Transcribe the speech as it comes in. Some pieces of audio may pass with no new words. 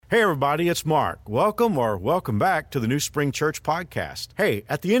Hey everybody, it's Mark. Welcome back to the New Spring Church podcast. Hey,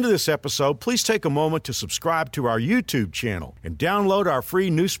 at the end of this episode, please take a moment to subscribe to our YouTube channel and download our free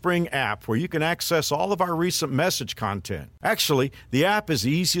New Spring app where you can access all of our recent message content. Actually, the app is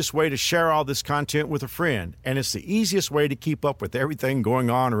the easiest way to share all this content with a friend, and it's the easiest way to keep up with everything going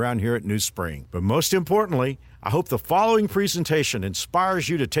on around here at New Spring. But most importantly, I hope the following presentation inspires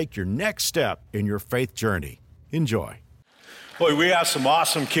you to take your next step in your faith journey. Enjoy. Boy, we have some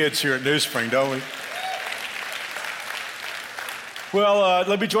awesome kids here at New Spring, don't we? Well,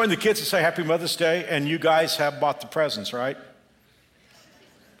 let me join the kids and say Happy Mother's Day, and you guys have bought the presents, right?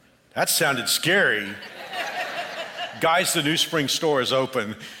 That sounded scary. Guys, the New Spring store is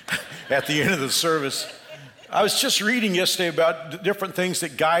open at the end of the service. I was just reading yesterday about different things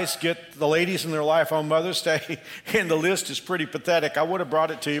that guys get the ladies in their life on Mother's Day, and the list is pretty pathetic. I would have brought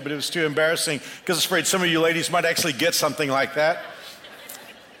it to you, but it was too embarrassing because I was afraid some of you ladies might actually get something like that.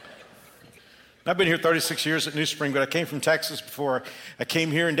 I've been here 36 years at New Spring, but I came from Texas before I came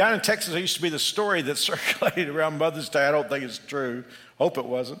here. And down in Texas, there used to be the story that circulated around Mother's Day. I don't think it's true. Hope it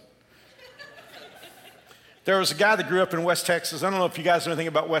wasn't. There was a guy that grew up in West Texas. I don't know if you guys know anything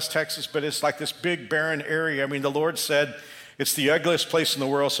about West Texas, but it's like this big barren area. I mean, the Lord said, it's the ugliest place in the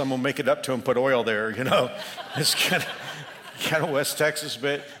world, so I'm going to make it up to him, put oil there, you know. It's kind of West Texas,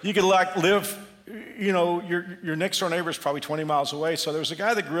 but you could like live, you know, your next door neighbor is probably 20 miles away. So there was a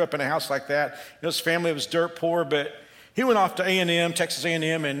guy that grew up in a house like that. You know, his family was dirt poor, but he went off to A&M, Texas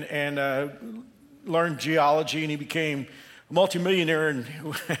A&M, and learned geology, and he became a multimillionaire. And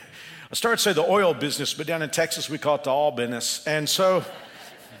I started to say the oil business, but down in Texas, we call it the all business. And so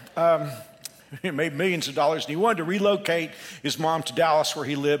he made millions of dollars, and he wanted to relocate his mom to Dallas where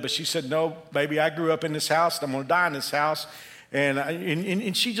he lived, but she said, no, baby, I grew up in this house, and I'm going to die in this house.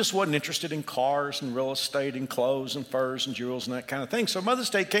 And she just wasn't interested in cars and real estate and clothes and furs and jewels and that kind of thing. So Mother's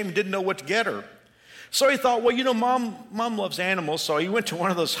Day came and didn't know what to get her. So he thought, well, you know, mom loves animals, so he went to one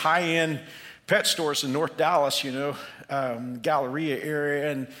of those high-end pet stores in North Dallas, you know, Galleria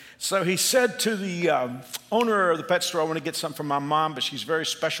area. And so he said to the owner of the pet store, I want to get something for my mom, but she's very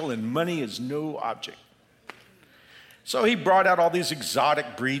special and money is no object. So he brought out all these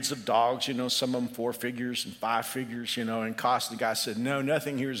exotic breeds of dogs, you know, some of them 4 figures and 5 figures, you know, and cost. The guy said, no,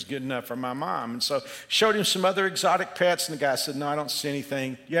 nothing here is good enough for my mom. And so showed him some other exotic pets, and the guy said, no, I don't see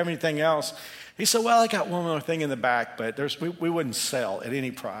anything. Do you have anything else? He said, well, I got one more thing in the back, but we wouldn't sell at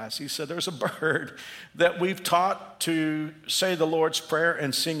any price. He said, there's a bird that we've taught to say the Lord's Prayer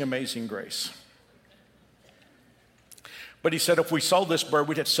and sing Amazing Grace. But he said, if we sold this bird,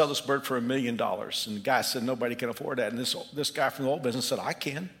 we'd have to sell this bird for $1 million. And the guy said, nobody can afford that. And this guy from the old business said, I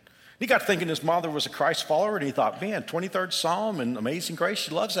can. He got thinking his mother was a Christ follower, and he thought, man, 23rd Psalm and Amazing Grace,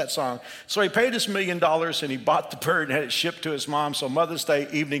 she loves that song. So he paid his $1 million, and he bought the bird and had it shipped to his mom. So Mother's Day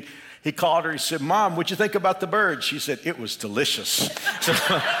evening, he called her. He said, Mom, what'd you think about the bird? She said, it was delicious. So,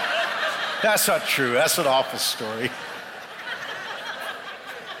 that's not true. That's an awful story.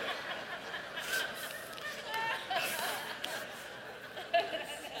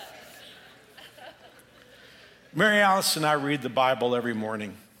 Mary Alice and I read the Bible every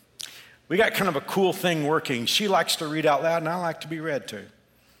morning. We got kind of a cool thing working. She likes to read out loud, and I like to be read to.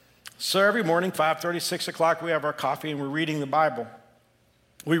 So every morning, 5:30, 6 o'clock, we have our coffee, and we're reading the Bible.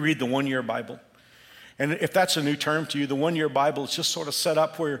 We read the one-year Bible. And if that's a new term to you, the one-year Bible is just sort of set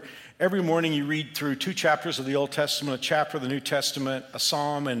up where every morning you read through 2 chapters of the Old Testament, a chapter of the New Testament, a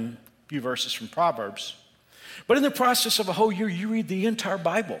psalm, and a few verses from Proverbs. But in the process of a whole year, you read the entire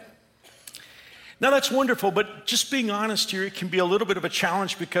Bible. Now, that's wonderful, but just being honest here, it can be a little bit of a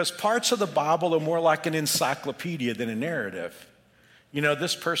challenge because parts of the Bible are more like an encyclopedia than a narrative. You know,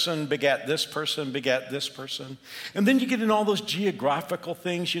 this person begat this person, begat this person. And then you get in all those geographical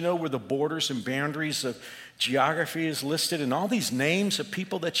things, you know, where the borders and boundaries of geography is listed and all these names of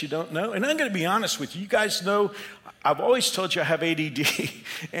people that you don't know. And I'm going to be honest with you. You guys know, I've always told you I have ADD,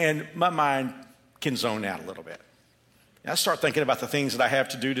 and my mind can zone out a little bit. I start thinking about the things that I have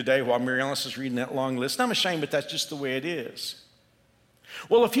to do today while Mary Alice is reading that long list. I'm ashamed, but that's just the way it is.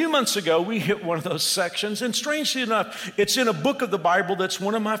 Well, a few months ago, we hit one of those sections, and strangely enough, it's in a book of the Bible that's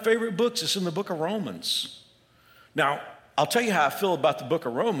one of my favorite books. It's in the book of Romans. Now, I'll tell you how I feel about the book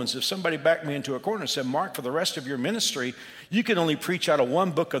of Romans. If somebody backed me into a corner and said, Mark, for the rest of your ministry, you can only preach out of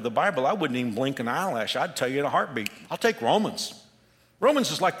one book of the Bible, I wouldn't even blink an eyelash. I'd tell you in a heartbeat, I'll take Romans. Romans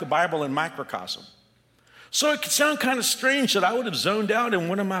is like the Bible in microcosm. So it could sound kind of strange that I would have zoned out in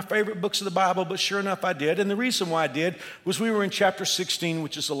one of my favorite books of the Bible, but sure enough, I did. And the reason why I did was we were in chapter 16,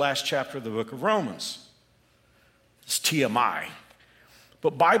 which is the last chapter of the book of Romans. It's TMI.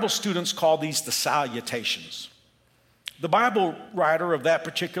 But Bible students call these the salutations. The Bible writer of that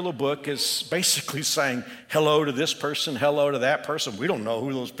particular book is basically saying hello to this person, hello to that person. We don't know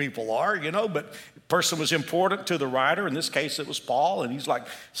who those people are, but the person was important to the writer. In this case, it was Paul, and he's like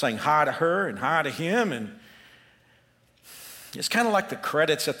saying hi to her and hi to him. And it's kind of like the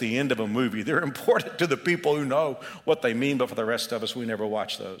credits at the end of a movie. They're important to the people who know what they mean, but for the rest of us, we never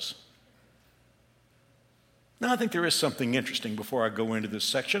watch those. Now, I think there is something interesting before I go into this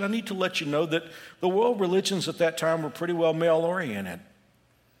section. I need to let you know that the world religions at that time were pretty well male-oriented.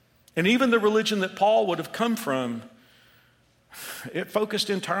 And even the religion that Paul would have come from, it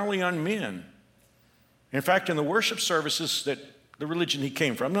focused entirely on men. In fact, in the worship services that the religion he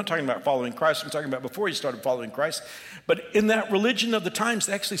came from, I'm not talking about following Christ, I'm talking about before he started following Christ, but in that religion of the times,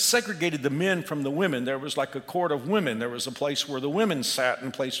 they actually segregated the men from the women. There was like a court of women. There was a place where the women sat and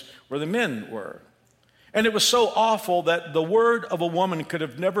a place where the men were. And it was so awful that the word of a woman could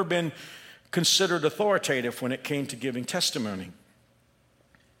have never been considered authoritative when it came to giving testimony.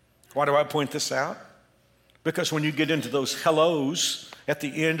 Why do I point this out? Because when you get into those hellos at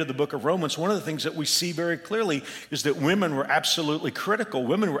the end of the book of Romans, one of the things that we see very clearly is that women were absolutely critical.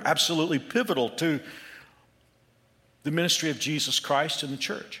 Women were absolutely pivotal to the ministry of Jesus Christ in the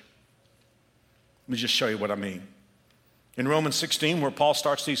church. Let me just show you what I mean. In Romans 16, where Paul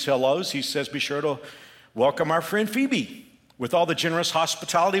starts these hellos, he says, be sure to welcome our friend Phoebe with all the generous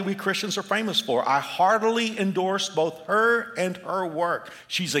hospitality we Christians are famous for. I heartily endorse both her and her work.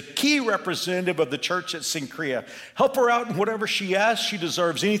 She's a key representative of the church at Cenchrea. Help her out in whatever she asks. She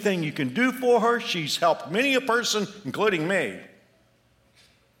deserves anything you can do for her. She's helped many a person, including me.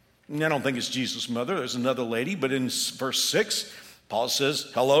 And I don't think it's Jesus' mother. There's another lady, but in verse 6, Paul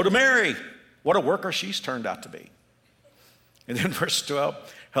says, hello to Mary. What a worker she's turned out to be. And then verse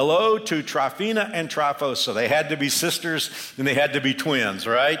 12, hello to Tryphena and Tryphosa. They had to be sisters and they had to be twins,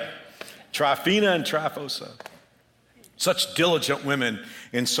 right? Tryphena and Tryphosa. Such diligent women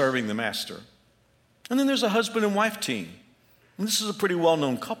in serving the master. And then there's a husband and wife team. And this is a pretty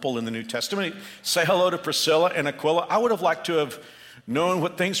well-known couple in the New Testament. Say hello to Priscilla and Aquila. I would have liked to have known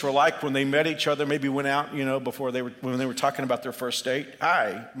what things were like when they met each other, maybe went out, when they were talking about their first date.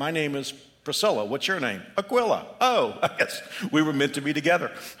 Hi, my name is Priscilla. What's your name? Aquila. Oh, I guess we were meant to be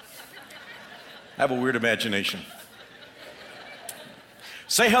together. I have a weird imagination.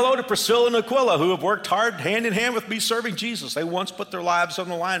 Say hello to Priscilla and Aquila, who have worked hard hand in hand with me serving Jesus. They once put their lives on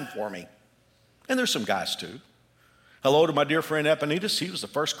the line for me. And there's some guys too. Hello to my dear friend Epaenetus. He was the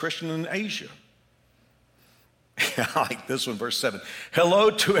first Christian in Asia. I like this one, verse 7.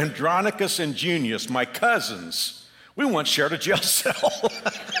 Hello to Andronicus and Junius, my cousins. We once shared a jail cell.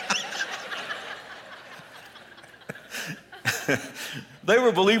 They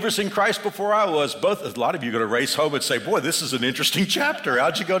were believers in Christ before I was. A lot of you are going to race home and say, boy, this is an interesting chapter.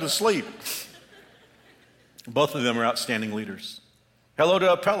 How'd you go to sleep? Both of them are outstanding leaders. Hello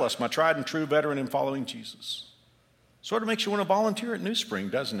to Apelles, my tried and true veteran in following Jesus. Sort of makes you want to volunteer at New Spring,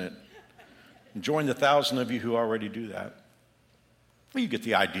 doesn't it? And join the 1,000 of you who already do that. Well, you get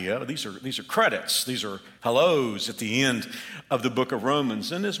the idea. These are credits. These are hellos at the end of the book of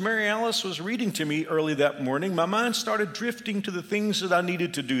Romans. And as Mary Alice was reading to me early that morning, my mind started drifting to the things that I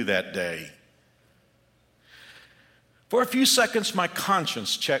needed to do that day. For a few seconds, my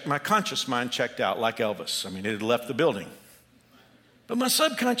conscious mind checked out like Elvis. I mean, it had left the building. But my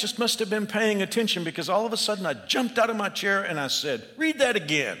subconscious must have been paying attention because all of a sudden I jumped out of my chair and I said, read that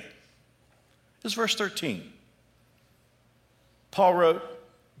again. This is verse 13. Paul wrote,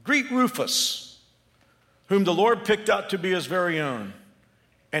 greet Rufus, whom the Lord picked out to be his very own,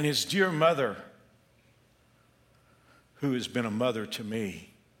 and his dear mother, who has been a mother to me.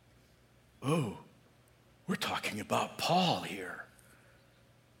 Oh, we're talking about Paul here.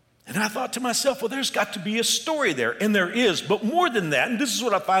 And I thought to myself, well, there's got to be a story there, and there is. But more than that, and this is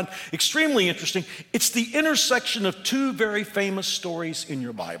what I find extremely interesting, it's the intersection of two very famous stories in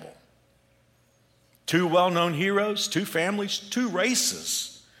your Bible. Two well-known heroes, two families, two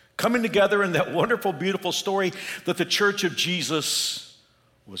races coming together in that wonderful, beautiful story that the Church of Jesus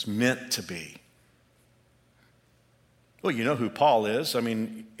was meant to be. Well, you know who Paul is. I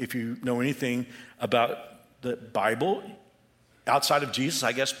mean, if you know anything about the Bible, outside of Jesus,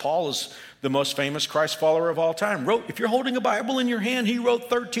 I guess Paul is the most famous Christ follower of all time. If you're holding a Bible in your hand, he wrote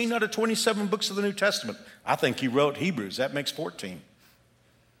 13 out of 27 books of the New Testament. I think he wrote Hebrews. That makes 14.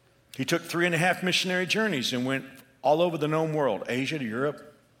 He took 3.5 missionary journeys and went all over the known world, Asia to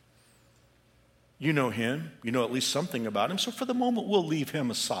Europe. You know him. You know at least something about him. So for the moment, we'll leave him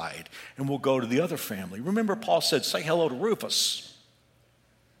aside and we'll go to the other family. Remember, Paul said, say hello to Rufus.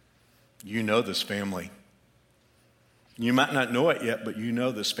 You know this family. You might not know it yet, but you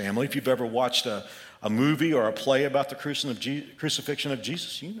know this family. If you've ever watched a a movie or a play about the crucifixion of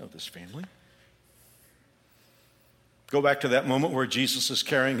Jesus. You know this family. Go back to that moment where Jesus is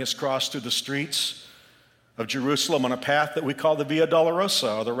carrying his cross through the streets of Jerusalem on a path that we call the Via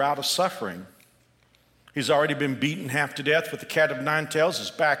Dolorosa, or the route of suffering. He's already been beaten half to death with the cat of nine tails.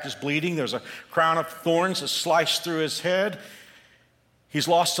 His back is bleeding. There's a crown of thorns that's sliced through his head. He's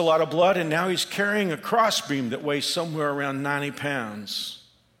lost a lot of blood, and now he's carrying a crossbeam that weighs somewhere around 90 pounds.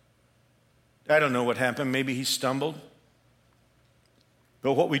 I don't know what happened. Maybe he stumbled.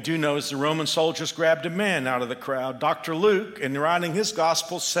 But what we do know is the Roman soldiers grabbed a man out of the crowd. Dr. Luke, in writing his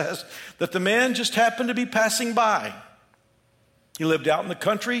gospel, says that the man just happened to be passing by. He lived out in the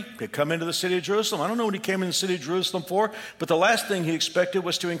country. He'd come into the city of Jerusalem. I don't know what he came into the city of Jerusalem for, but the last thing he expected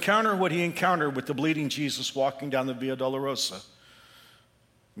was to encounter what he encountered with the bleeding Jesus walking down the Via Dolorosa.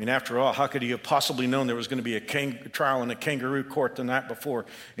 I mean, after all, how could he have possibly known there was going to be a trial in a kangaroo court the night before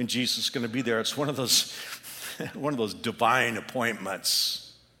and Jesus is going to be there? It's one of those divine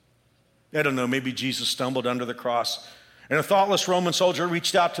appointments. I don't know, maybe Jesus stumbled under the cross, and a thoughtless Roman soldier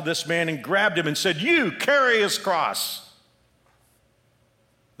reached out to this man and grabbed him and said, "You carry his cross."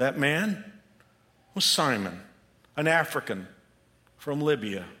 That man was Simon, an African from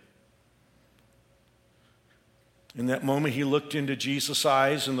Libya. In that moment, he looked into Jesus'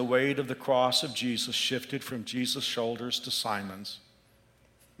 eyes, and the weight of the cross of Jesus shifted from Jesus' shoulders to Simon's.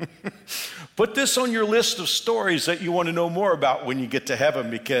 Put this on your list of stories that you want to know more about when you get to heaven,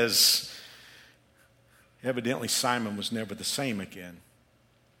 because evidently Simon was never the same again.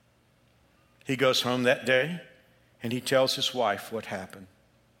 He goes home that day, and he tells his wife what happened.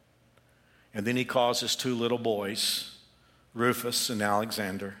 And then he calls his two little boys, Rufus and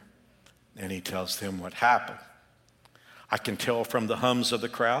Alexander, and he tells them what happened. I can tell from the hums of the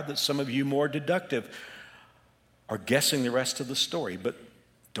crowd that some of you more deductive are guessing the rest of the story, but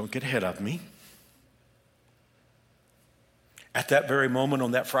don't get ahead of me. At that very moment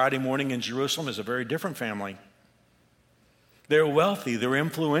on that Friday morning in Jerusalem is a very different family. They're wealthy, they're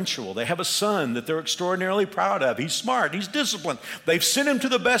influential, they have a son that they're extraordinarily proud of. He's smart, he's disciplined. They've sent him to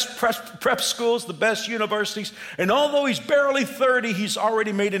the best prep schools, the best universities, and although he's barely 30, he's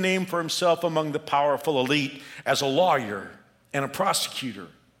already made a name for himself among the powerful elite as a lawyer and a prosecutor.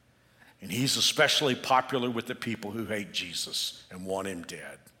 And he's especially popular with the people who hate Jesus and want him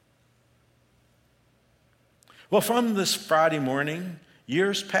dead. Well, from this Friday morning,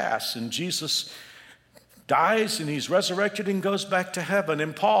 years pass, and Jesus dies, and he's resurrected and goes back to heaven.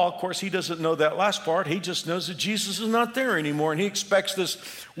 And Paul, of course, he doesn't know that last part. He just knows that Jesus is not there anymore, and he expects this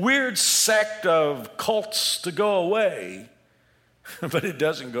weird sect of cults to go away. But it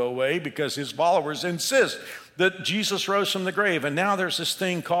doesn't go away because his followers insist that Jesus rose from the grave. And now there's this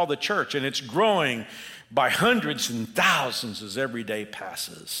thing called the church, and it's growing by hundreds and thousands as every day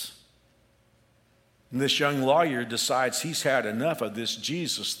passes. And this young lawyer decides he's had enough of this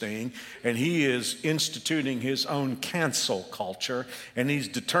Jesus thing, and he is instituting his own cancel culture, and he's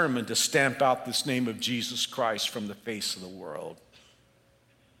determined to stamp out this name of Jesus Christ from the face of the world.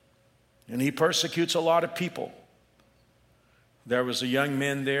 And he persecutes a lot of people. There was a young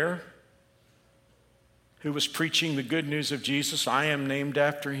man there who was preaching the good news of Jesus. I am named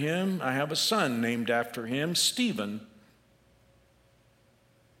after him. I have a son named after him, Stephen.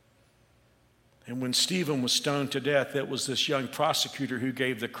 And when Stephen was stoned to death, it was this young prosecutor who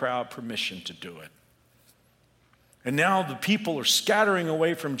gave the crowd permission to do it. And now the people are scattering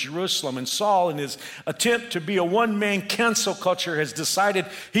away from Jerusalem, and Saul, in his attempt to be a one-man cancel culture, has decided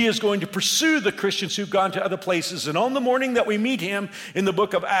he is going to pursue the Christians who've gone to other places. And on the morning that we meet him in the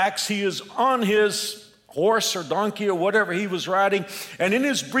book of Acts, he is on his horse or donkey or whatever he was riding, and in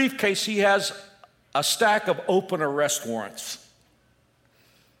his briefcase he has a stack of open arrest warrants.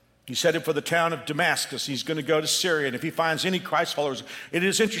 He's headed for the town of Damascus. He's going to go to Syria, and if he finds any Christ followers, it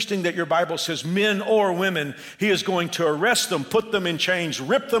is interesting that your Bible says men or women, he is going to arrest them, put them in chains,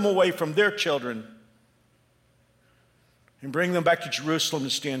 rip them away from their children, and bring them back to Jerusalem to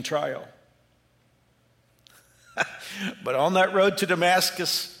stand trial. But on that road to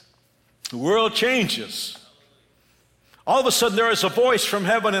Damascus, the world changes. All of a sudden, there is a voice from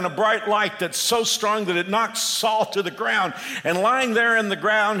heaven and a bright light that's so strong that it knocks Saul to the ground. And lying there in the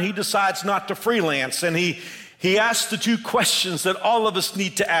ground, he decides not to freelance. And he asks the two questions that all of us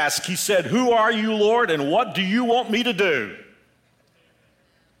need to ask. He said, "Who are you, Lord, and what do you want me to do?"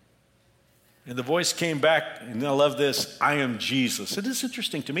 And the voice came back, and I love this, "I am Jesus." It is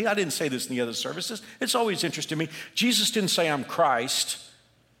interesting to me. I didn't say this in the other services. It's always interesting to me. Jesus didn't say, "I'm Christ,"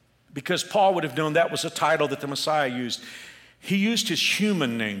 because Paul would have known that was a title that the Messiah used. He used his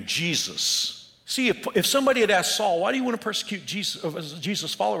human name, Jesus. See, if somebody had asked Saul, why do you want to persecute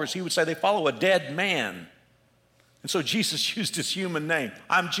Jesus' followers? He would say they follow a dead man. And so Jesus used his human name.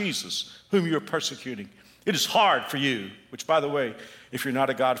 I'm Jesus, whom you are persecuting. It is hard for you, which, by the way, if you're not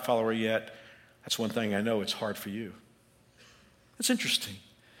a God follower yet, that's one thing I know, it's hard for you. It's interesting.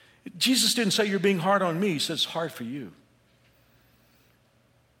 Jesus didn't say you're being hard on me. He says it's hard for you.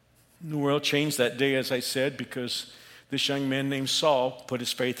 The world changed that day, as I said, because this young man named Saul put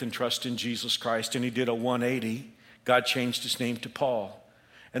his faith and trust in Jesus Christ, and he did a 180. God changed his name to Paul.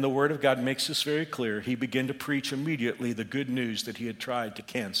 And the Word of God makes this very clear. He began to preach immediately the good news that he had tried to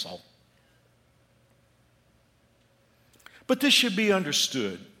cancel. But this should be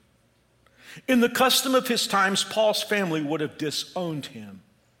understood. In the custom of his times, Paul's family would have disowned him.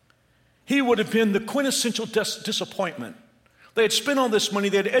 He would have been the quintessential disappointment. They had spent all this money.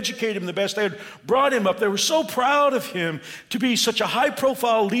 They had educated him the best. They had brought him up. They were so proud of him to be such a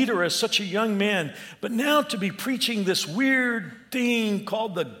high-profile leader as such a young man. But now to be preaching this weird thing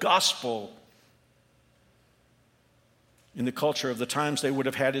called the gospel. In the culture of the times, they would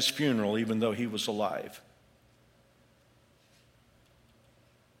have had his funeral even though he was alive.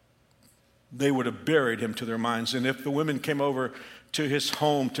 They would have buried him to their minds. And if the women came over to his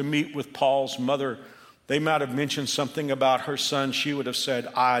home to meet with Paul's mother, they might have mentioned something about her son. She would have said,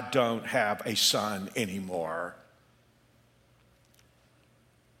 I don't have a son anymore.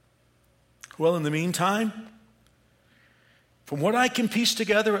 Well, in the meantime, from what I can piece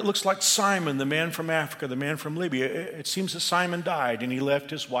together, it looks like Simon, the man from Africa, the man from Libya. It seems that Simon died and he left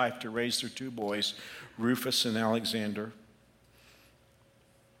his wife to raise their two boys, Rufus and Alexander.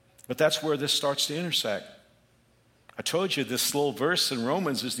 But that's where this starts to intersect. I told you this little verse in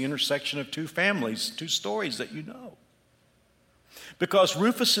Romans is the intersection of two families, two stories that you know. Because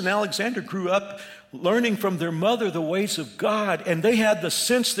Rufus and Alexander grew up learning from their mother the ways of God, and they had the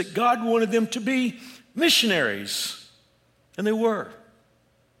sense that God wanted them to be missionaries. And they were.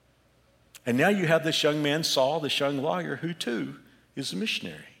 And now you have this young man, Saul, this young lawyer, who too is a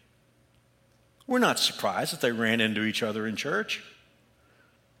missionary. We're not surprised that they ran into each other in church.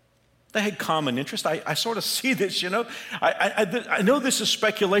 They had common interest. I sort of see this, you know. I know this is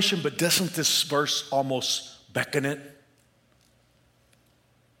speculation, but doesn't this verse almost beckon it?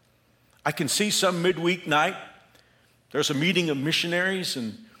 I can see some midweek night, there's a meeting of missionaries,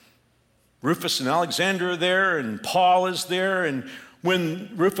 and Rufus and Alexander are there, and Paul is there, and when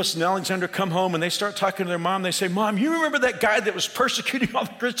Rufus and Alexander come home and they start talking to their mom, they say, Mom, you remember that guy that was persecuting all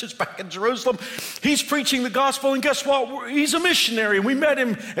the Christians back in Jerusalem? He's preaching the gospel, and guess what? He's a missionary. We met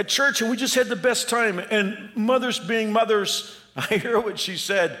him at church, and we just had the best time. And mothers being mothers, I hear what she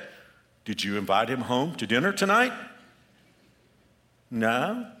said. Did you invite him home to dinner tonight?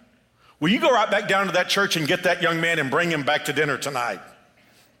 No. Well, you go right back down to that church and get that young man and bring him back to dinner tonight.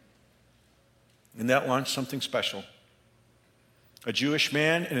 And that launched something special. A Jewish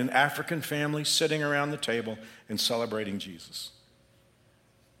man and an African family sitting around the table and celebrating Jesus.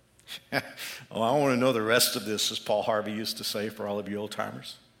 Oh, I want to know the rest of this, as Paul Harvey used to say for all of you old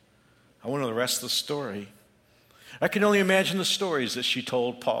timers. I want to know the rest of the story. I can only imagine the stories that she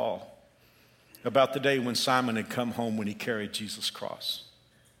told Paul about the day when Simon had come home when he carried Jesus' cross.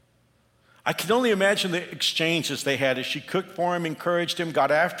 I can only imagine the exchanges they had as she cooked for him, encouraged him,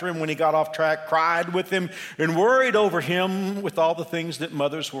 got after him when he got off track, cried with him, and worried over him with all the things that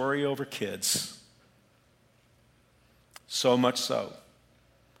mothers worry over kids. So much so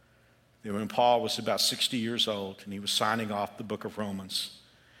that when Paul was about 60 years old and he was signing off the book of Romans,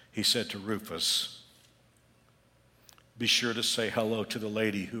 he said to Rufus, be sure to say hello to the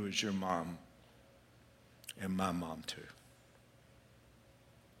lady who is your mom and my mom too.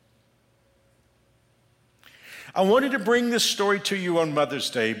 I wanted to bring this story to you on Mother's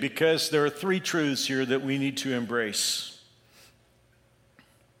Day because there are three truths here that we need to embrace.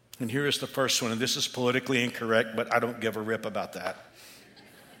 And here is the first one, and this is politically incorrect, but I don't give a rip about that.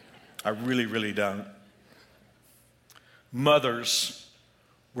 I really, really don't. Mothers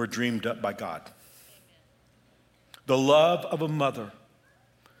were dreamed up by God. The love of a mother,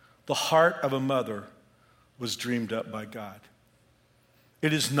 the heart of a mother was dreamed up by God.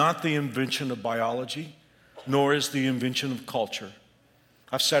 It is not the invention of biology, nor is the invention of culture.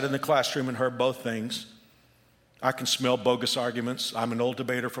 I've sat in the classroom and heard both things. I can smell bogus arguments. I'm an old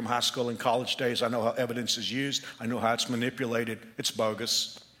debater from high school and college days. I know how evidence is used. I know how it's manipulated. It's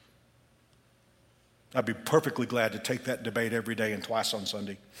bogus. I'd be perfectly glad to take that debate every day and twice on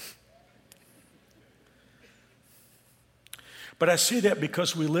Sunday. But I say that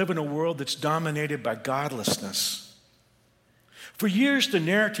because we live in a world that's dominated by godlessness. For years, the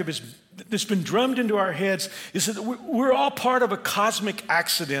narrative that's been drummed into our heads is that we're all part of a cosmic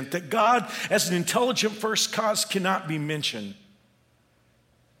accident, that God, as an intelligent first cause, cannot be mentioned.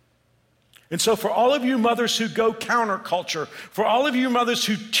 And so for all of you mothers who go counterculture, for all of you mothers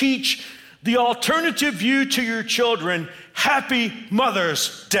who teach the alternative view to your children, happy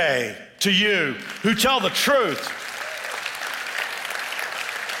Mother's Day to you who tell the truth.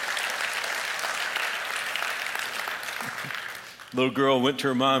 Little girl went to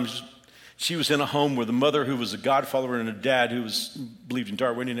her mom's. She was in a home with a mother who was a godfather and a dad who believed in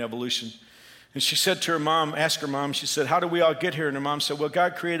Darwinian evolution. And she said to her mom, asked her mom, she said, how did we all get here? And her mom said, well,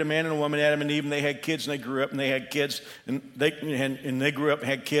 God created a man and a woman, Adam and Eve, and they had kids, and they grew up, and they had kids, and they grew up and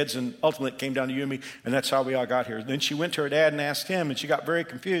had kids, and ultimately it came down to you and me, and that's how we all got here. Then she went to her dad and asked him, and she got very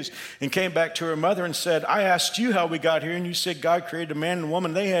confused, and came back to her mother and said, I asked you how we got here, and you said God created a man and a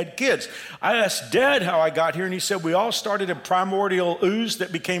woman, they had kids. I asked Dad how I got here, and he said, we all started a primordial ooze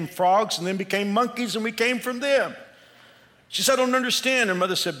that became frogs, and then became monkeys, and we came from them. She said, I don't understand. Her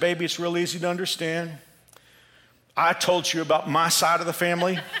mother said, baby, it's real easy to understand. I told you about my side of the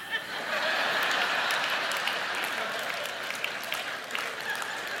family.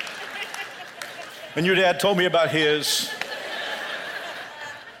 And your dad told me about his.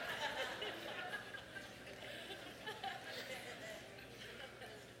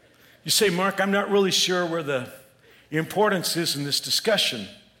 You say, Mark, I'm not really sure where the importance is in this discussion.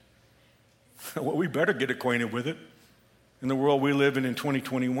 Well, we better get acquainted with it in the world we live in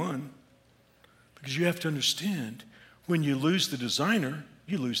 2021. Because you have to understand, when you lose the designer,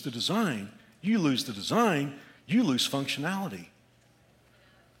 you lose the design. You lose the design, you lose functionality.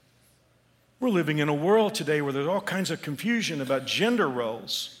 We're living in a world today where there's all kinds of confusion about gender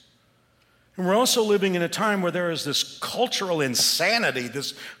roles. And we're also living in a time where there is this cultural insanity,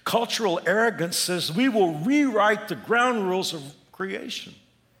 this cultural arrogance says we will rewrite the ground rules of creation.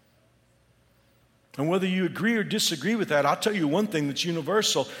 And whether you agree or disagree with that, I'll tell you one thing that's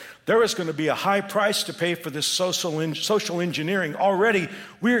universal. There is going to be a high price to pay for this social engineering. Already,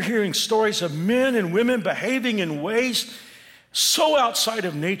 we're hearing stories of men and women behaving in ways so outside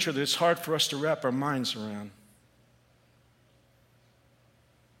of nature that it's hard for us to wrap our minds around.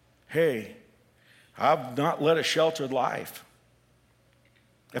 Hey, I've not led a sheltered life.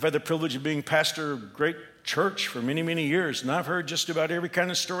 I've had the privilege of being pastor of a great church for many, many years, and I've heard just about every kind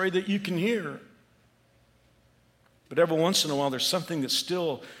of story that you can hear. But every once in a while, there's something that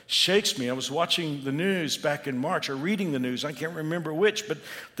still shakes me. I was watching the news back in March, or reading the news, I can't remember which, but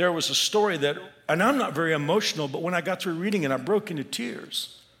there was a story that, and I'm not very emotional, but when I got through reading it, I broke into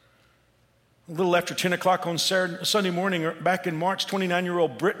tears. A little after 10 o'clock on Sunday morning, back in March,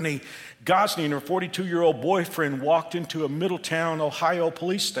 29-year-old Brittany Gosney and her 42-year-old boyfriend walked into a Middletown, Ohio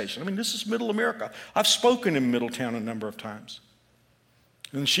police station. I mean, this is middle America. I've spoken in Middletown a number of times.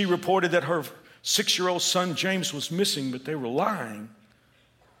 And she reported that her 6-year-old son James was missing, but they were lying.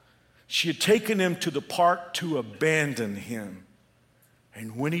 She had taken him to the park to abandon him.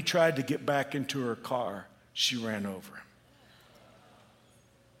 And when he tried to get back into her car, she ran over him.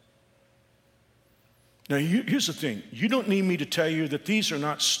 Now, here's the thing. You don't need me to tell you that these are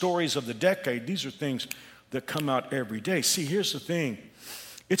not stories of the decade. These are things that come out every day. See, here's the thing.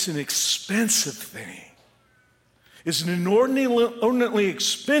 It's an expensive thing. It's an inordinately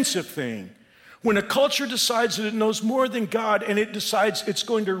expensive thing. When a culture decides that it knows more than God and it decides it's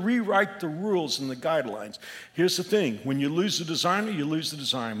going to rewrite the rules and the guidelines. Here's the thing. When you lose the designer, you lose the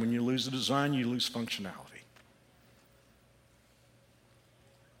design. When you lose the design, you lose functionality.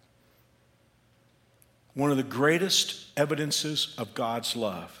 One of the greatest evidences of God's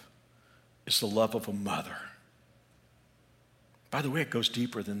love is the love of a mother. By the way, it goes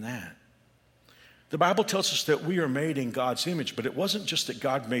deeper than that. The Bible tells us that we are made in God's image, but it wasn't just that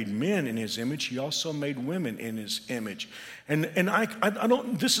God made men in his image, he also made women in his image. And I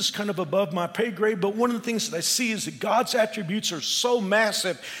don't, this is kind of above my pay grade, but one of the things that I see is that God's attributes are so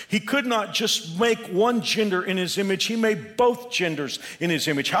massive, he could not just make one gender in his image, he made both genders in his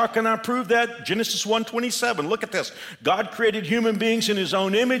image. How can I prove that? Genesis 1:27, look at this. God created human beings in his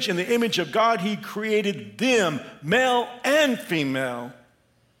own image. In the image of God, he created them, male and female.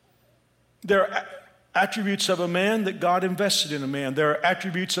 There are attributes of a man that God invested in a man. There are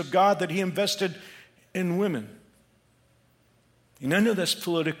attributes of God that he invested in women. And I know that's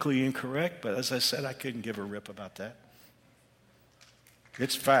politically incorrect, but as I said, I couldn't give a rip about that.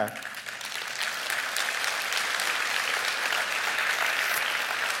 It's fact.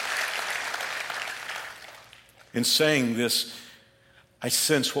 In saying this, I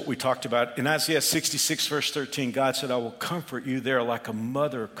sense what we talked about. In Isaiah 66, verse 13, God said, I will comfort you there like a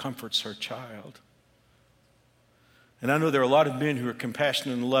mother comforts her child. And I know there are a lot of men who are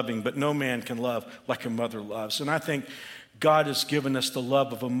compassionate and loving, but no man can love like a mother loves. And I think God has given us the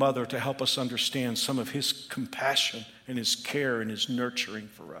love of a mother to help us understand some of his compassion and his care and his nurturing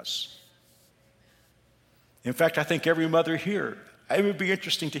for us. In fact, I think every mother here, it would be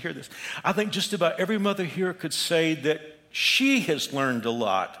interesting to hear this. I think just about every mother here could say that she has learned a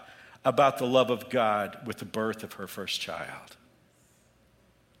lot about the love of God with the birth of her first child.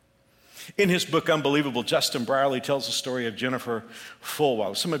 In his book, Unbelievable, Justin Brierley tells the story of Jennifer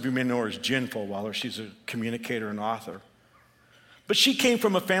Fulwiler. Some of you may know her as Jen Fulwiler. She's a communicator and author. But she came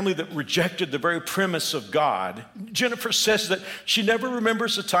from a family that rejected the very premise of God. Jennifer says that she never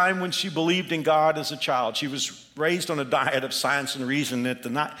remembers a time when she believed in God as a child. She was raised on a diet of science and reason.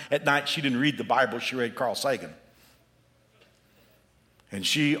 At night, she didn't read the Bible. She read Carl Sagan. And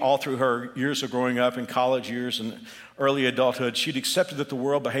she, all through her years of growing up in college years and early adulthood, she'd accepted that the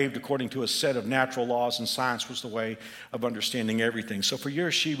world behaved according to a set of natural laws and science was the way of understanding everything. So for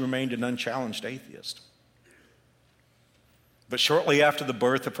years, she remained an unchallenged atheist. But shortly after the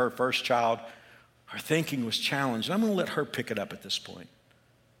birth of her first child, her thinking was challenged. And I'm going to let her pick it up at this point.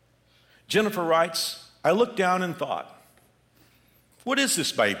 Jennifer writes, I looked down and thought, what is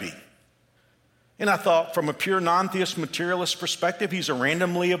this baby? And I thought, from a pure non-theist materialist perspective, he's a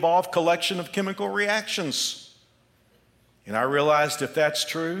randomly evolved collection of chemical reactions. And I realized if that's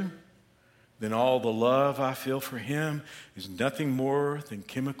true, then all the love I feel for him is nothing more than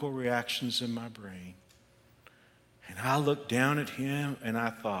chemical reactions in my brain. And I looked down at him and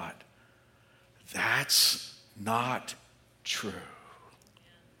I thought, that's not true.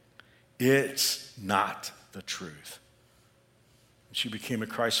 It's not the truth. She became a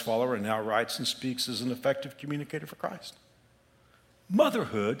Christ follower and now writes and speaks as an effective communicator for Christ.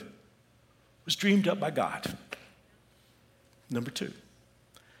 Motherhood was dreamed up by God. Number 2,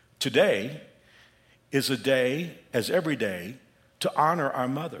 today is a day, as every day, to honor our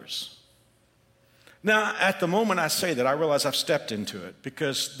mothers. Now, at the moment I say that, I realize I've stepped into it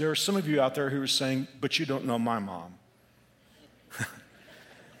because there are some of you out there who are saying, but you don't know my mom.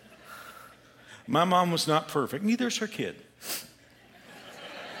 My mom was not perfect, neither is her kid.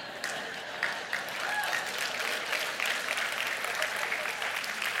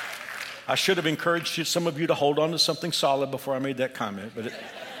 I should have encouraged some of you to hold on to something solid before I made that comment, but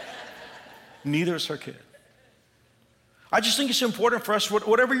neither is her kid. I just think it's important for us,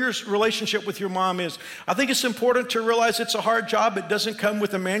 whatever your relationship with your mom is, I think it's important to realize it's a hard job. It doesn't come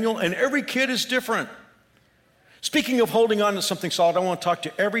with a manual, and every kid is different. Speaking of holding on to something solid, I want to talk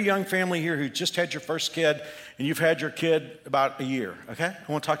to every young family here who just had your first kid, and you've had your kid about a year, okay?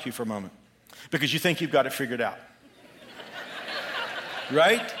 I want to talk to you for a moment because you think you've got it figured out.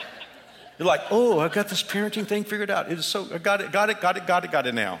 Right? You're like, oh, I got this parenting thing figured out. It is so, I got it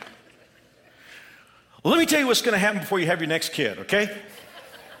now. Well, let me tell you what's going to happen before you have your next kid, okay? Do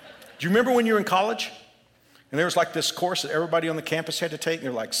you remember when you were in college? And there was like this course that everybody on the campus had to take, and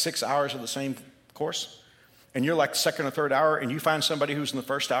there were like 6 hours of the same course. And you're like second or third hour, and you find somebody who's in the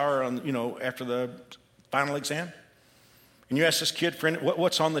first hour after the final exam. And you ask this kid, friend,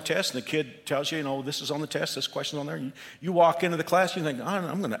 what's on the test? And the kid tells you, this is on the test, this question's on there. You walk into the class, you think,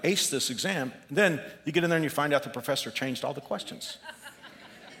 I'm going to ace this exam. And then you get in there and you find out the professor changed all the questions.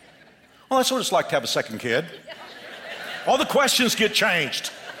 Well, that's what it's like to have a second kid. All the questions get changed.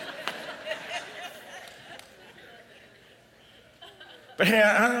 But hey,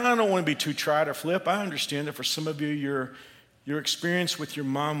 I don't want to be too tried or flip. I understand that for some of you, your experience with your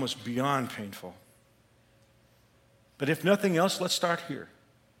mom was beyond painful. But if nothing else, let's start here.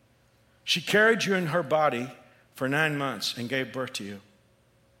 She carried you in her body for 9 months and gave birth to you.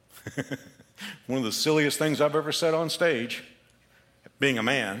 One of the silliest things I've ever said on stage, being a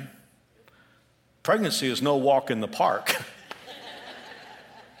man. Pregnancy is no walk in the park.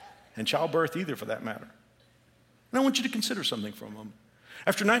 And childbirth either, for that matter. And I want you to consider something for a moment.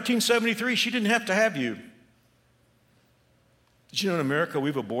 After 1973, she didn't have to have you. Did you know in America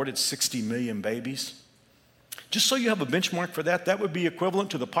we've aborted 60 million babies? Just so you have a benchmark for that, that would be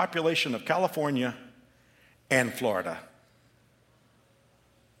equivalent to the population of California and Florida.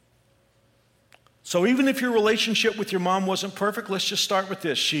 So even if your relationship with your mom wasn't perfect, let's just start with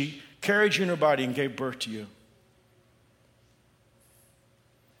this. She carried you in her body and gave birth to you.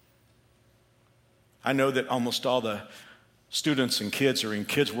 I know that almost all the students and kids are in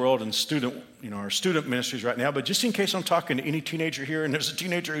Kids World and our student ministries right now, but just in case I'm talking to any teenager here and there's a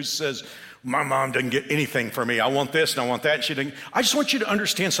teenager who says, my mom doesn't get anything from me. I want this and I want that. And she didn't. I just want you to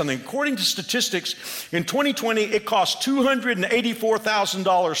understand something. According to statistics, in 2020, it cost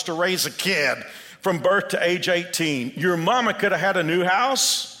 $284,000 to raise a kid from birth to age 18. Your mama could have had a new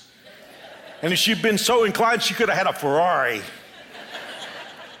house. And if she'd been so inclined, she could have had a Ferrari.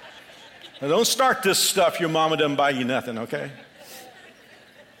 Now, don't start this stuff. Your mama doesn't buy you nothing, okay?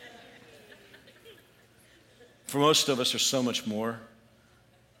 For most of us, there's so much more.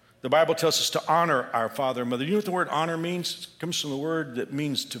 The Bible tells us to honor our father and mother. You know what the word honor means? It comes from the word that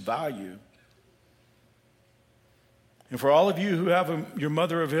means to value. And for all of you who have your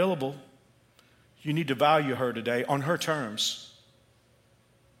mother available, you need to value her today on her terms.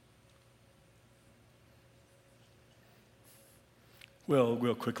 Well,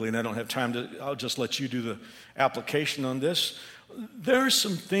 real quickly, and I don't have time I'll just let you do the application on this. There are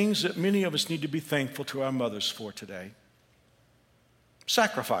some things that many of us need to be thankful to our mothers for today.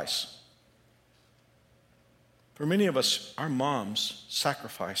 Sacrifice. For many of us, our moms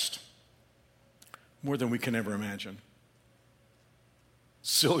sacrificed more than we can ever imagine.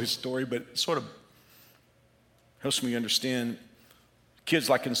 Silly story, but it sort of helps me understand kids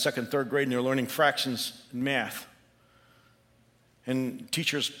like in second, third grade, and they're learning fractions and math. And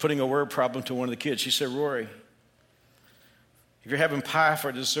teacher's putting a word problem to one of the kids. She said, Rory, if you're having pie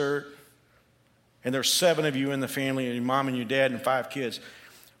for dessert, and there's 7 of you in the family, and your mom and your dad and 5 kids,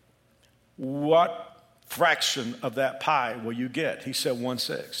 what fraction of that pie will you get? He said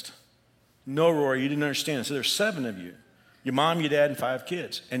 1/6. No, Rory, you didn't understand. I said, there's 7 of you. Your mom, your dad, and 5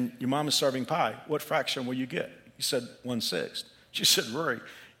 kids. And your mom is serving pie. What fraction will you get? He said 1/6. She said, Rory,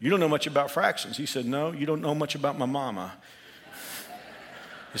 you don't know much about fractions. He said, no, you don't know much about my mama.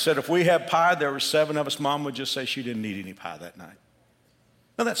 He said, if we had pie, there were 7 of us, Mom would just say she didn't need any pie that night.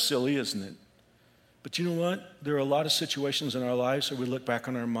 Now, that's silly, isn't it? But you know what? There are a lot of situations in our lives where we look back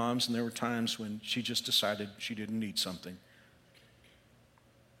on our moms, and there were times when she just decided she didn't need something.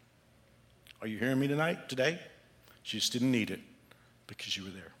 Are you hearing me today? She just didn't need it because you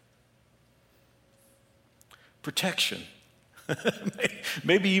were there. Protection.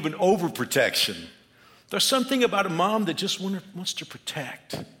 Maybe even overprotection. There's something about a mom that just wants to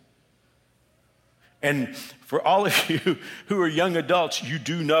protect. And for all of you who are young adults, you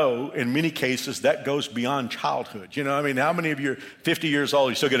do know in many cases that goes beyond childhood. You know, I mean, how many of you are 50 years old,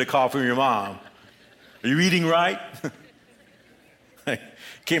 you still get a call from your mom? Are you eating right? I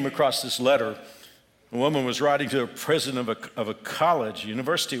came across this letter. A woman was writing to the president of a college,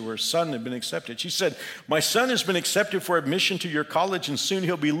 university, where her son had been accepted. She said, my son has been accepted for admission to your college, and soon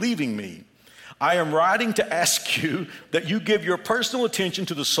he'll be leaving me. I am writing to ask you that you give your personal attention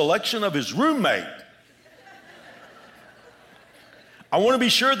to the selection of his roommate. I want to be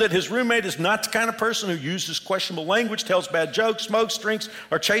sure that his roommate is not the kind of person who uses questionable language, tells bad jokes, smokes, drinks,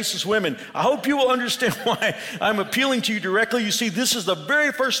 or chases women. I hope you will understand why I'm appealing to you directly. You see, this is the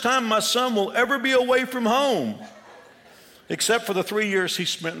very first time my son will ever be away from home, except for the 3 years he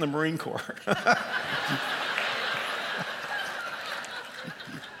spent in the Marine Corps.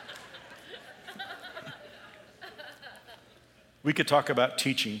 We could talk about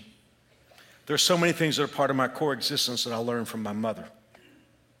teaching. There's so many things that are part of my core existence that I learned from my mother.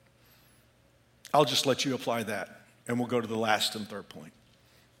 I'll just let you apply that, and we'll go to the last and third point.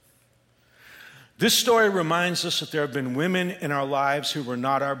 This story reminds us that there have been women in our lives who were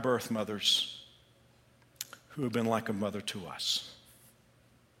not our birth mothers, who have been like a mother to us.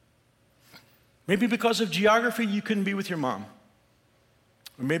 Maybe because of geography, you couldn't be with your mom.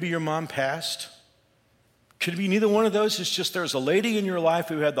 Or maybe your mom passed. Could be neither one of those. It's just there's a lady in your life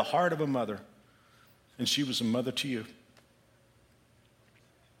who had the heart of a mother, and she was a mother to you.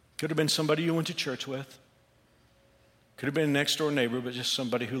 Could have been somebody you went to church with. Could have been a next door neighbor, but just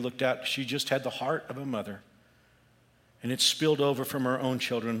somebody who looked out. She just had the heart of a mother. And it spilled over from her own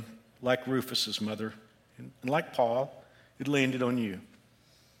children, like Rufus's mother. And like Paul, it landed on you.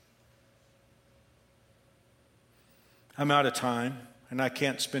 I'm out of time, and I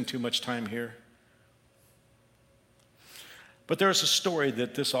can't spend too much time here. But there's a story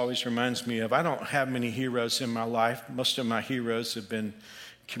that this always reminds me of. I don't have many heroes in my life. Most of my heroes have been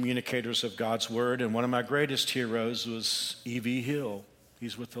communicators of God's word, and one of my greatest heroes was E.V. Hill.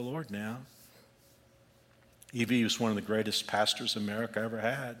 He's with the Lord now. E.V. was one of the greatest pastors America ever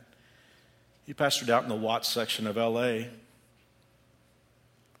had. He pastored out in the Watts section of L.A.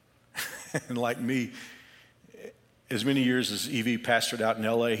 And like me, as many years as E.V. pastored out in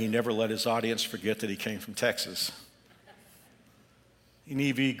L.A., he never let his audience forget that he came from Texas. And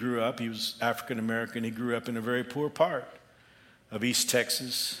E.V. grew up, he was African American, he grew up in a very poor part of East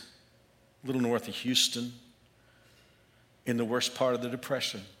Texas, a little north of Houston, in the worst part of the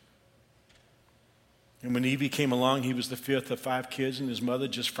Depression. And when E.V. came along, he was the 5th of 5 kids, and his mother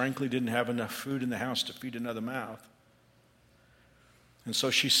just frankly didn't have enough food in the house to feed another mouth. And so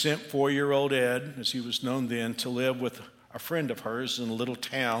she sent 4-year-old Ed, as he was known then, to live with a friend of hers in a little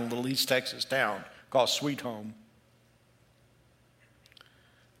town, little East Texas town called Sweet Home.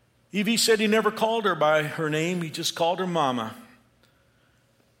 Evie said he never called her by her name, he just called her Mama.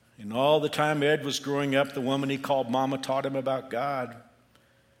 And all the time Ed was growing up, the woman he called Mama taught him about God.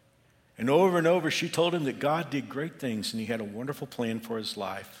 And over she told him that God did great things and he had a wonderful plan for his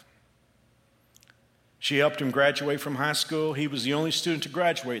life. She helped him graduate from high school. He was the only student to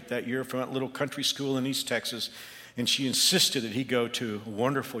graduate that year from that little country school in East Texas, and she insisted that he go to a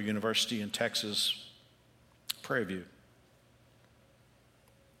wonderful university in Texas, Prairie View.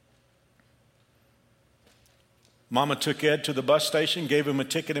 Mama took Ed to the bus station, gave him a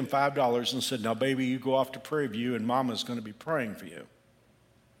ticket and $5 and said, "Now, baby, you go off to Prairie View and Mama's going to be praying for you."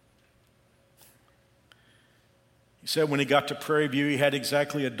 He said when he got to Prairie View, he had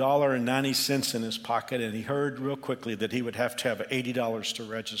exactly $1.90 in his pocket, and he heard real quickly that he would have to have $80 to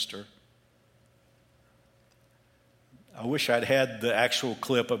register. I wish I'd had the actual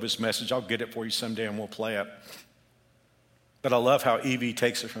clip of his message. I'll get it for you someday and we'll play it. But I love how Evie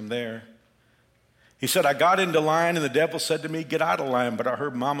takes it from there. He said, "I got into line and the devil said to me, 'Get out of line,' but I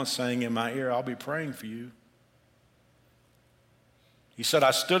heard Mama saying in my ear, 'I'll be praying for you.' He said, 'I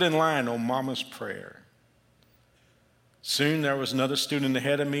stood in line on Mama's prayer. Soon there was another student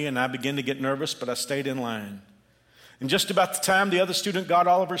ahead of me and I began to get nervous, but I stayed in line. And just about the time the other student got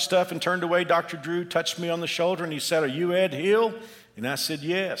all of her stuff and turned away, Dr. Drew touched me on the shoulder and he said, 'Are you Ed Hill?' And I said,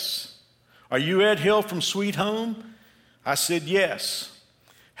 'Yes.' 'Are you Ed Hill from Sweet Home?' I said, 'Yes.'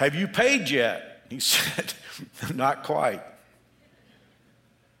 'Have you paid yet?' He said, 'Not quite.'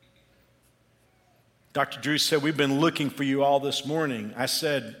 Dr. Drew said, 'We've been looking for you all this morning.' I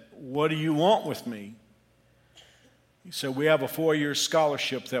said, 'What do you want with me?' He said, 'We have a 4-year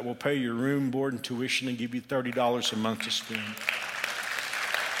scholarship that will pay your room, board, and tuition and give you $30 a month to spend.'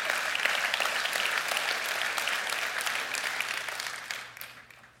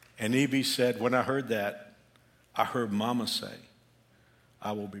 And Evie said, 'When I heard that, I heard Mama say,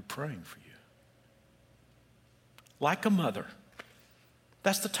 I will be praying for you.' Like a mother.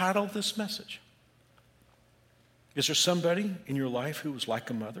 That's the title of this message. Is there somebody in your life who was like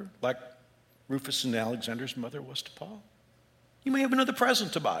a mother, like Rufus and Alexander's mother was to Paul? You may have another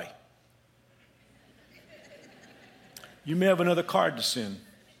present to buy. You may have another card to send.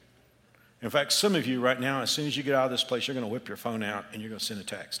 In fact, some of you right now, as soon as you get out of this place, you're going to whip your phone out and you're going to send a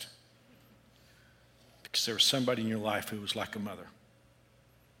text. Because there was somebody in your life who was like a mother.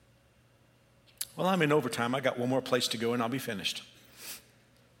 Well, I'm in overtime. I got one more place to go and I'll be finished.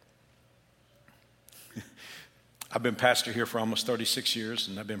 I've been pastor here for almost 36 years,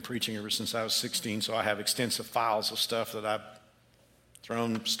 and I've been preaching ever since I was 16, so I have extensive files of stuff that I've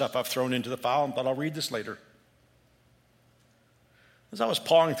thrown into the file and thought I'll read this later. As I was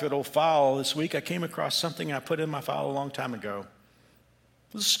pawing through that old file this week, I came across something I put in my file a long time ago.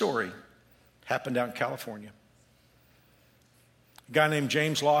 It was a story. It happened out in California. A guy named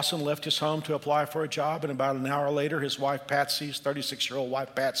James Lawson left his home to apply for a job, and about an hour later, his wife Patsy, his 36-year-old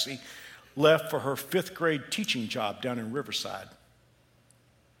wife Patsy, left for her 5th grade teaching job down in Riverside.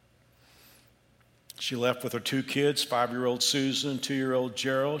 She left with her 2 kids, 5-year-old Susan, 2-year-old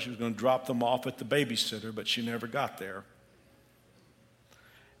Gerald. She was going to drop them off at the babysitter, but she never got there.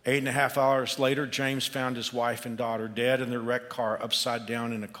 8.5 hours later, James found his wife and daughter dead in their wrecked car upside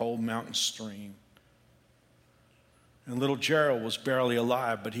down in a cold mountain stream. And little Gerald was barely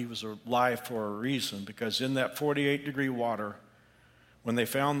alive, but he was alive for a reason, because in that 48-degree water, when they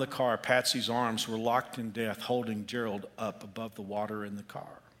found the car, Patsy's arms were locked in death, holding Gerald up above the water in the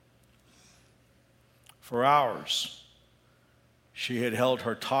car. For hours, she had held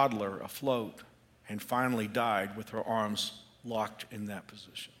her toddler afloat and finally died with her arms locked in that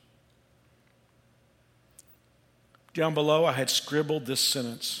position. Down below, I had scribbled this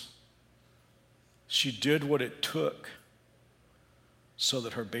sentence: "She did what it took so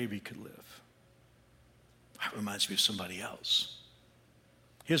that her baby could live." That reminds me of somebody else.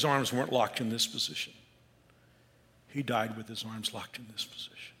 His arms weren't locked in this position. He died with his arms locked in this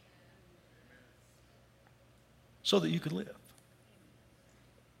position so that you could live.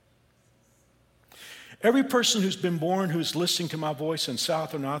 Every person who's been born, who's listening to my voice in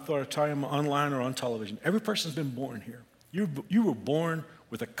South or North Auditorium, online or on television, every person's been born here. You were born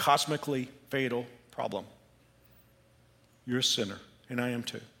with a cosmically fatal problem. You're a sinner, and I am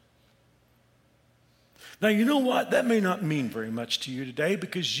too. Now, you know what? That may not mean very much to you today,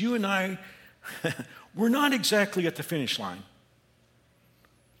 because you and I, we're not exactly at the finish line.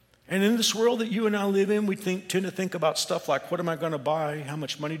 And in this world that you and I live in, we tend to think about stuff like, what am I going to buy? How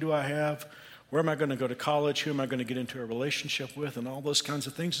much money do I have? Where am I going to go to college? Who am I going to get into a relationship with? And all those kinds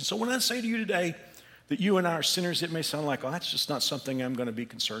of things. And so when I say to you today that you and I are sinners, it may sound like, oh, that's just not something I'm going to be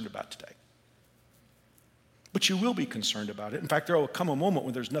concerned about today. But you will be concerned about it. In fact, there will come a moment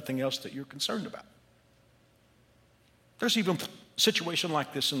when there's nothing else that you're concerned about. There's even a situation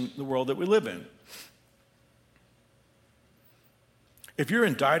like this in the world that we live in. If you're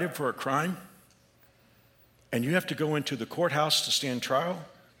indicted for a crime and you have to go into the courthouse to stand trial,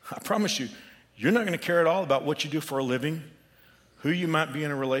 I promise you, you're not going to care at all about what you do for a living, who you might be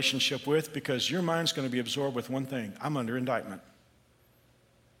in a relationship with, because your mind's going to be absorbed with one thing: I'm under indictment.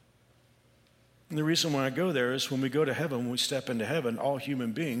 And the reason why I go there is when we go to heaven, when we step into heaven, all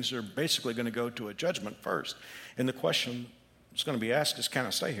human beings are basically going to go to a judgment first. And the question that's going to be asked is, can I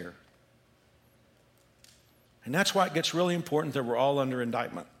stay here? And that's why it gets really important that we're all under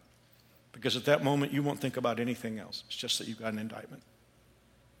indictment. Because at that moment, you won't think about anything else. It's just that you've got an indictment.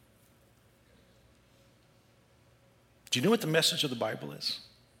 Do you know what the message of the Bible is?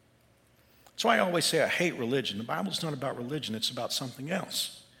 That's why I always say I hate religion. The Bible's not about religion. It's about something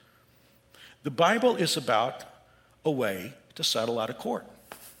else. The Bible is about a way to settle out of court.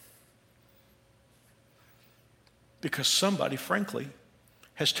 Because somebody, frankly,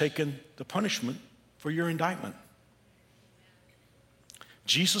 has taken the punishment for your indictment.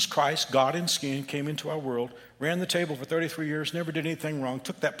 Jesus Christ, God in skin, came into our world, ran the table for 33 years, never did anything wrong,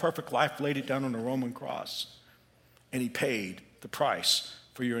 took that perfect life, laid it down on a Roman cross, and he paid the price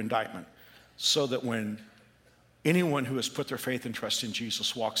for your indictment, so that when anyone who has put their faith and trust in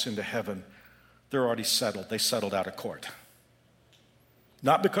Jesus walks into heaven, they're already settled. They settled out of court.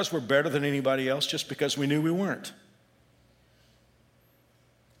 Not because we're better than anybody else, just because we knew we weren't.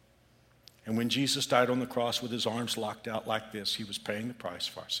 And when Jesus died on the cross with his arms locked out like this, he was paying the price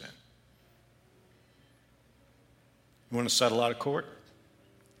for our sin. You want to settle out of court?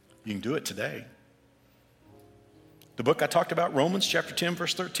 You can do it today. The book I talked about, Romans chapter 10,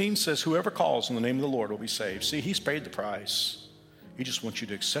 verse 13, says, whoever calls on the name of the Lord will be saved. See, he's paid the price. He just wants you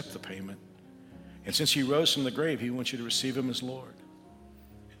to accept the payment. And since he rose from the grave, he wants you to receive him as Lord.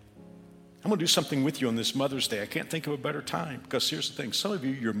 I'm going to do something with you on this Mother's Day. I can't think of a better time, because here's the thing. Some of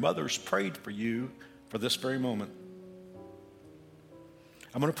you, your mothers prayed for you for this very moment.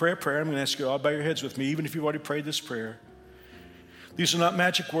 I'm going to pray a prayer. I'm going to ask you all to bow your heads with me, even if you've already prayed this prayer. These are not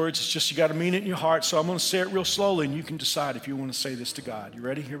magic words. It's just you got to mean it in your heart. So I'm going to say it real slowly, and you can decide if you want to say this to God. You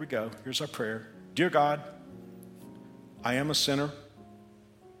ready? Here we go. Here's our prayer. Dear God, I am a sinner.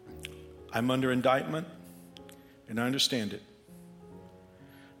 I'm under indictment, and I understand it.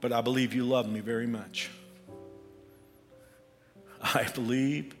 But I believe you love me very much. I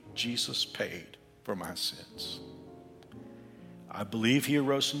believe Jesus paid for my sins. I believe he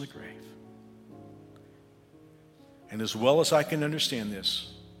arose from the grave. And as well as I can understand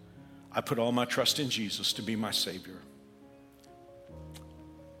this, I put all my trust in Jesus to be my Savior.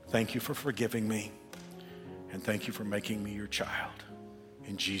 Thank you for forgiving me, and thank you for making me your child.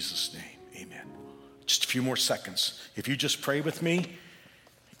 In Jesus' name, amen. Just a few more seconds. If you just pray with me,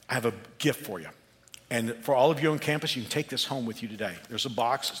 I have a gift for you. And for all of you on campus, you can take this home with you today. There's a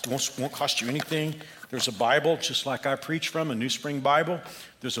box. It won't cost you anything. There's a Bible, just like I preach from, a New Spring Bible.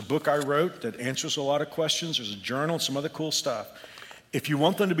 There's a book I wrote that answers a lot of questions. There's a journal and some other cool stuff. If you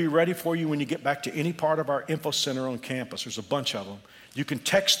want them to be ready for you when you get back to any part of our info center on campus, there's a bunch of them. You can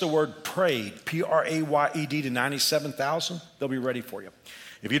text the word PRAYED, P-R-A-Y-E-D, to 97,000. They'll be ready for you.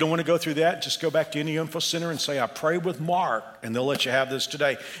 If you don't want to go through that, just go back to any info center and say, I prayed with Mark, and they'll let you have this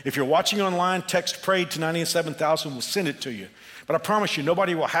today. If you're watching online, text PRAYED to 97,000. We'll send it to you. But I promise you,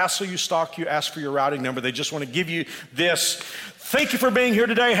 nobody will hassle you, stalk you, ask for your routing number. They just want to give you this. Thank you for being here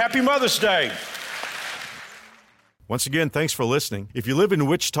today. Happy Mother's Day. Once again, thanks for listening. If you live in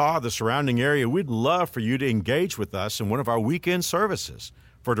Wichita, the surrounding area, we'd love for you to engage with us in one of our weekend services.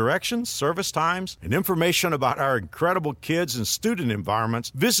 For directions, service times, and information about our incredible kids and student environments,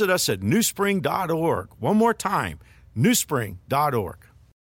 visit us at newspring.org. One more time, newspring.org.